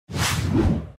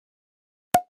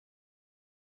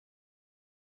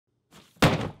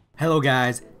Hello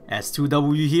guys,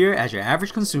 S2W here as your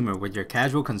average consumer with your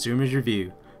casual consumer's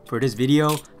review. For this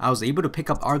video, I was able to pick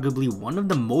up arguably one of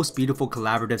the most beautiful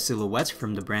collaborative silhouettes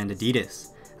from the brand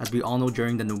Adidas. As we all know,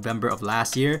 during the November of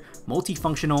last year,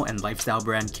 multifunctional and lifestyle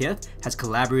brand Kith has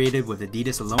collaborated with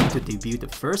Adidas alone to debut the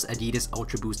first Adidas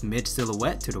Ultra Boost Mid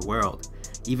silhouette to the world.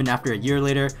 Even after a year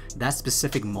later, that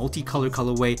specific multicolor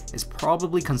colorway is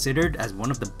probably considered as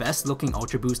one of the best looking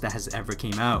Ultra Boost that has ever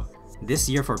came out. This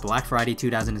year for Black Friday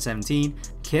 2017,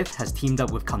 Kith has teamed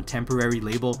up with contemporary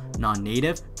label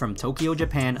Nonnative from Tokyo,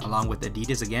 Japan, along with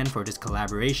Adidas again for this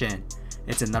collaboration.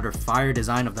 It's another fire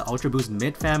design of the Ultra Boost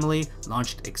Mid family,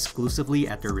 launched exclusively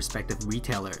at their respective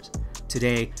retailers.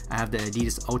 Today, I have the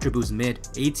Adidas Ultra Boost Mid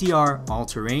ATR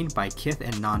All-Terrain by Kith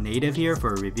and Nonnative here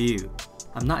for a review.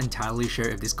 I'm not entirely sure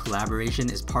if this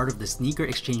collaboration is part of the sneaker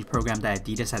exchange program that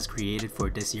Adidas has created for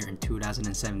this year in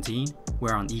 2017,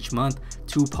 where on each month,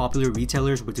 two popular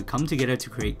retailers were to come together to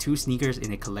create two sneakers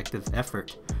in a collective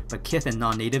effort. But Kith and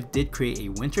Nonnative did create a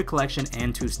winter collection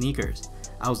and two sneakers.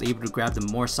 I was able to grab the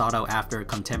more sought out after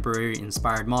contemporary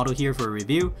inspired model here for a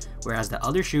review, whereas the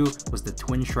other shoe was the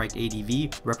Twin Strike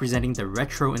ADV, representing the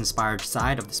retro inspired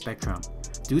side of the spectrum.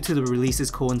 Due to the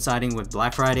releases coinciding with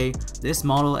Black Friday, this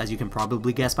model, as you can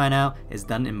probably guess by now, is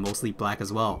done in mostly black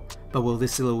as well. But will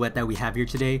this silhouette that we have here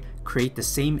today create the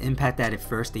same impact that it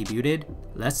first debuted?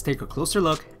 Let's take a closer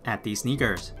look at these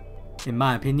sneakers. In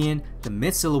my opinion, the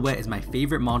Mid silhouette is my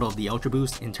favorite model of the Ultra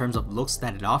Boost in terms of looks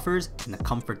that it offers and the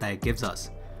comfort that it gives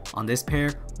us. On this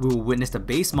pair, we will witness the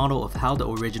base model of how the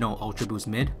original Ultra Boost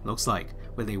Mid looks like,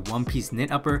 with a one-piece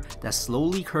knit upper that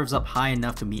slowly curves up high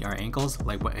enough to meet our ankles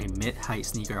like what a mid-height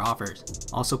sneaker offers.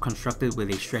 Also constructed with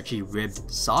a stretchy ribbed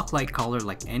sock-like collar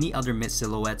like any other mid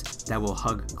silhouettes that will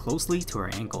hug closely to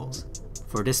our ankles.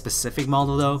 For this specific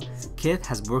model though, Kith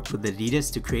has worked with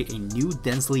Adidas to create a new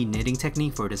densely knitting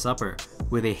technique for this upper,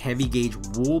 with a heavy gauge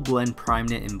wool blend prime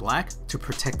knit in black to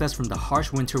protect us from the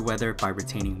harsh winter weather by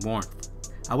retaining warmth.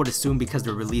 I would assume because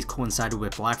the release coincided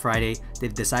with Black Friday,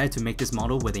 they've decided to make this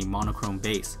model with a monochrome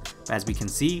base, but as we can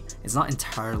see, it's not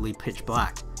entirely pitch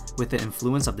black. With the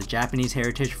influence of the Japanese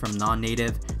heritage from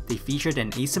Nonnative, they featured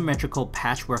an asymmetrical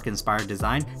patchwork inspired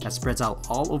design that spreads out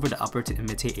all over the upper to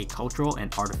imitate a cultural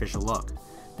and artificial look.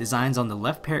 Designs on the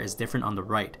left pair is different on the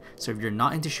right, so if you're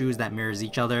not into shoes that mirrors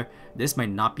each other, this might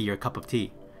not be your cup of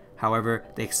tea. However,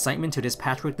 the excitement to this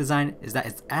patchwork design is that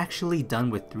it's actually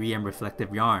done with 3M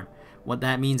reflective yarn. What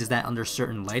that means is that under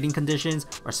certain lighting conditions,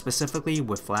 or specifically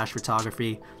with flash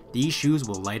photography, these shoes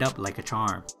will light up like a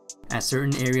charm. At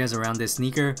certain areas around this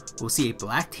sneaker, we'll see a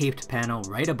black taped panel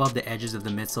right above the edges of the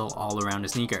midsole all around the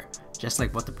sneaker, just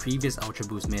like what the previous Ultra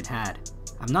Boost Mid had.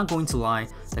 I'm not going to lie,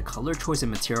 the color choice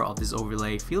and material of this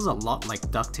overlay feels a lot like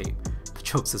duct tape. But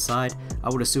jokes aside, I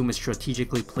would assume it's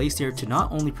strategically placed here to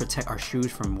not only protect our shoes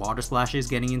from water splashes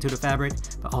getting into the fabric,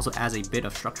 but also as a bit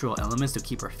of structural elements to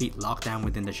keep our feet locked down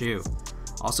within the shoe.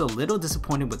 Also a little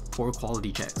disappointed with poor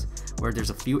quality checks, where there's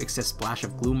a few excess splash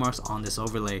of glue marks on this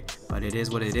overlay, but it is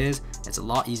what it is. It's a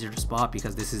lot easier to spot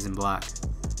because this is in black.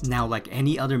 Now, like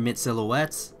any other mid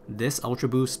silhouettes, this Ultra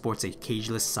Boost sports a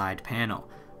cageless side panel.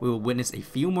 We will witness a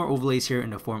few more overlays here in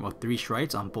the form of 3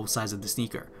 stripes on both sides of the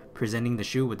sneaker, presenting the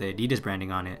shoe with the Adidas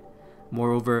branding on it.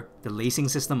 Moreover, the lacing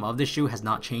system of this shoe has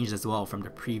not changed as well from the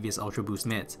previous Ultra Boost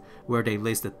Mids, where they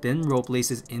lace the thin rope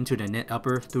laces into the knit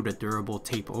upper through the durable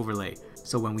tape overlay,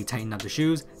 so when we tighten up the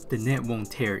shoes, the knit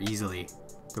won't tear easily.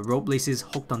 The rope laces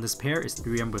hooked on this pair is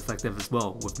 3M reflective as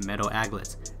well, with metal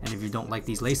aglets, and if you don't like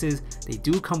these laces, they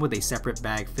do come with a separate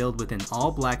bag filled with an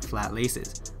all black flat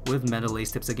laces, with metal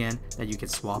lace tips again that you can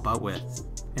swap out with.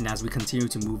 And as we continue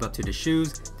to move up to the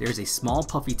shoes, there is a small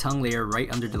puffy tongue layer right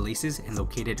under the laces and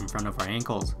located in front of our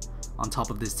ankles. On top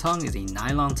of this tongue is a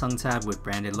nylon tongue tab with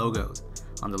branded logos.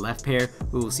 On the left pair,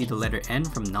 we will see the letter N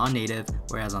from Nonnative,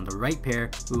 whereas on the right pair,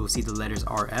 we will see the letters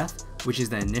RF, which is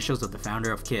the initials of the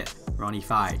founder of Kith, Ronnie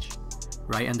Fige.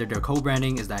 Right under their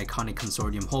co-branding is the iconic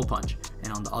consortium hole punch,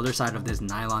 and on the other side of this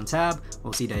nylon tab,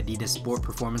 we'll see the Adidas Sport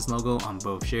Performance logo on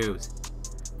both shoes.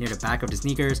 Near the back of the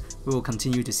sneakers, we will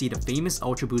continue to see the famous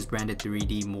Ultra Boost branded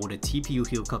 3D molded TPU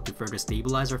heel cup to further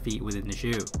stabilize our feet within the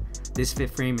shoe. This fit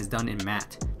frame is done in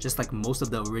matte, just like most of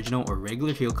the original or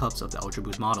regular heel cups of the Ultra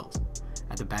Boost models.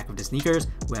 At the back of the sneakers,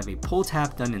 we have a pull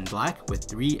tab done in black with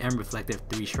 3M reflective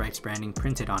 3 stripes branding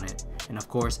printed on it. And of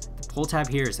course, the pull tab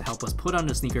here is to help us put on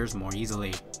the sneakers more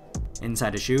easily.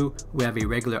 Inside the shoe, we have a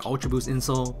regular Ultra Boost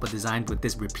insole, but designed with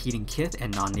this repeating Kith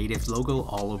and Nonnative logo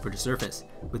all over the surface,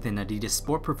 with an Adidas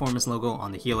Sport Performance logo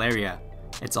on the heel area.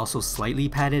 It's also slightly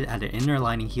padded at the inner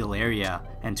lining heel area,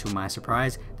 and to my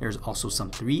surprise, there's also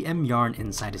some 3M yarn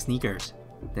inside the sneakers.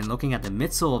 Then looking at the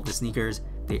midsole of the sneakers,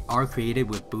 they are created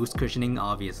with boost cushioning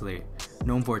obviously.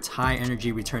 Known for its high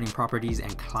energy returning properties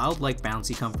and cloud-like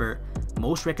bouncy comfort,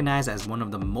 most recognized as one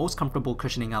of the most comfortable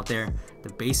cushioning out there,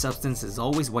 the base substance is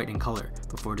always white in color,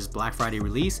 but for this Black Friday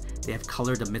release, they have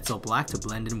colored the midsole black to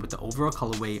blend in with the overall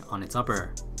colorway on its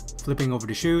upper. Flipping over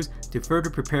the shoes, to further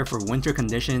prepare for winter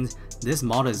conditions, this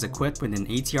model is equipped with an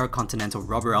ATR Continental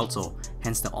rubber outsole,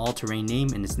 hence the all-terrain name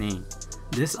in its name.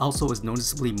 This outsole is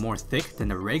noticeably more thick than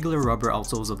the regular rubber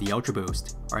outsoles of the Ultra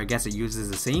Boost, or I guess it uses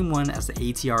the same one as the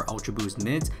ATR Ultra Boost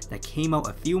Mids that came out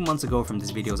a few months ago from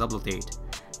this video's upload date.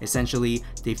 Essentially,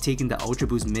 they've taken the Ultra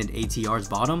Boost Mid ATR's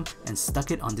bottom and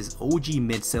stuck it on this OG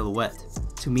Mid silhouette.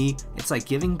 To me, it's like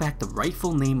giving back the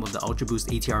rightful name of the Ultra Boost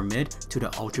ATR Mid to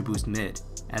the Ultra Boost Mid,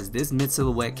 as this mid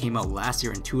silhouette came out last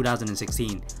year in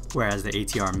 2016, whereas the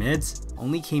ATR Mids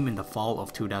only came in the fall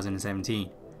of 2017.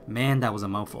 Man, that was a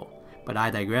mouthful. But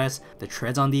I digress, the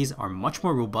treads on these are much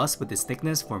more robust with this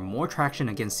thickness for more traction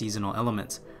against seasonal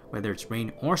elements, whether it's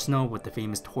rain or snow, with the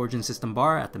famous torsion system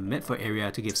bar at the midfoot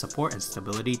area to give support and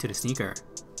stability to the sneaker.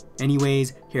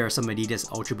 Anyways, here are some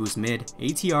Adidas Ultra Boost Mid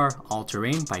ATR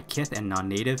All-Terrain by Kith and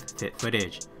Nonnative fit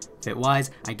footage. Fit wise,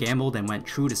 I gambled and went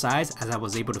true to size as I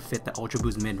was able to fit the Ultra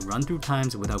Boost Mid run through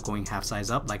times without going half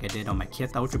size up like I did on my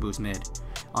Kith Ultra Boost Mid.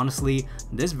 Honestly,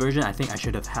 this version I think I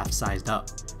should have half sized up.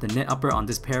 The knit upper on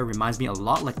this pair reminds me a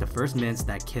lot like the first mids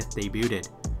that Kith debuted.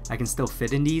 I can still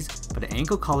fit in these, but the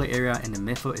ankle collar area in the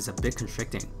midfoot is a bit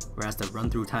constricting, whereas the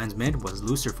run through times mid was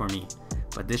looser for me.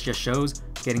 But this just shows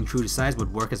getting true to size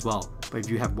would work as well, but if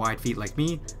you have wide feet like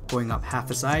me, going up half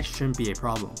a size shouldn't be a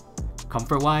problem.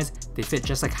 Comfort wise, they fit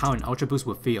just like how an Ultra Boost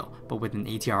would feel, but with an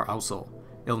ATR outsole.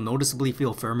 It'll noticeably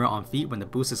feel firmer on feet when the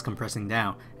boost is compressing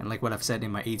down, and like what I've said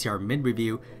in my ATR Mid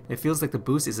review, it feels like the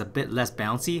boost is a bit less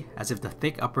bouncy, as if the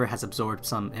thick upper has absorbed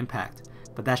some impact.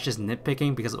 But that's just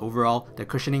nitpicking because overall, the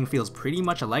cushioning feels pretty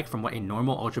much alike from what a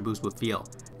normal Ultra Boost would feel.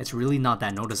 It's really not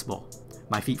that noticeable.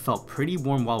 My feet felt pretty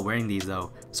warm while wearing these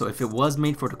though, so if it was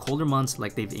made for the colder months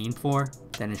like they've aimed for,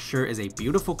 then it sure is a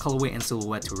beautiful colorway and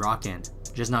silhouette to rock in.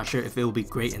 Just not sure if it will be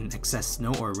great in excess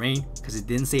snow or rain, because it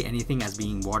didn't say anything as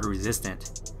being water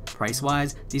resistant. Price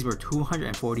wise, these were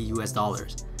 $240 US.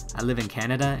 I live in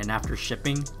Canada, and after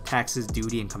shipping, taxes,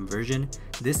 duty, and conversion,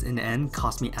 this in the end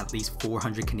cost me at least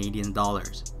 400 Canadian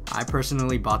dollars. I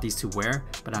personally bought these to wear,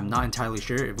 but I'm not entirely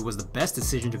sure if it was the best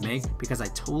decision to make because I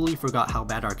totally forgot how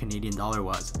bad our Canadian dollar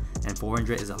was, and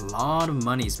 400 is a lot of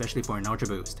money, especially for an Ultra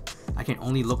Boost. I can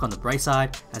only look on the bright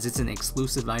side as it's an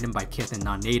exclusive item by Kith and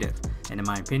Nonnative, and in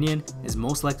my opinion, is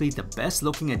most likely the best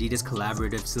looking Adidas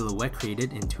collaborative silhouette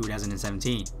created in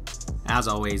 2017. As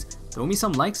always, throw me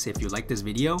some likes if you like this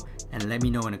video, and let me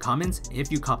know in the comments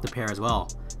if you copped the pair as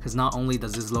well, because not only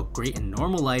does this look great in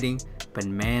normal lighting, but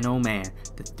man oh man,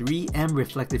 the 3M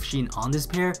reflective sheen on this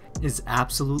pair is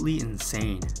absolutely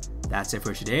insane. That's it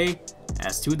for today,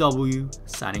 S2W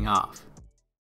signing off.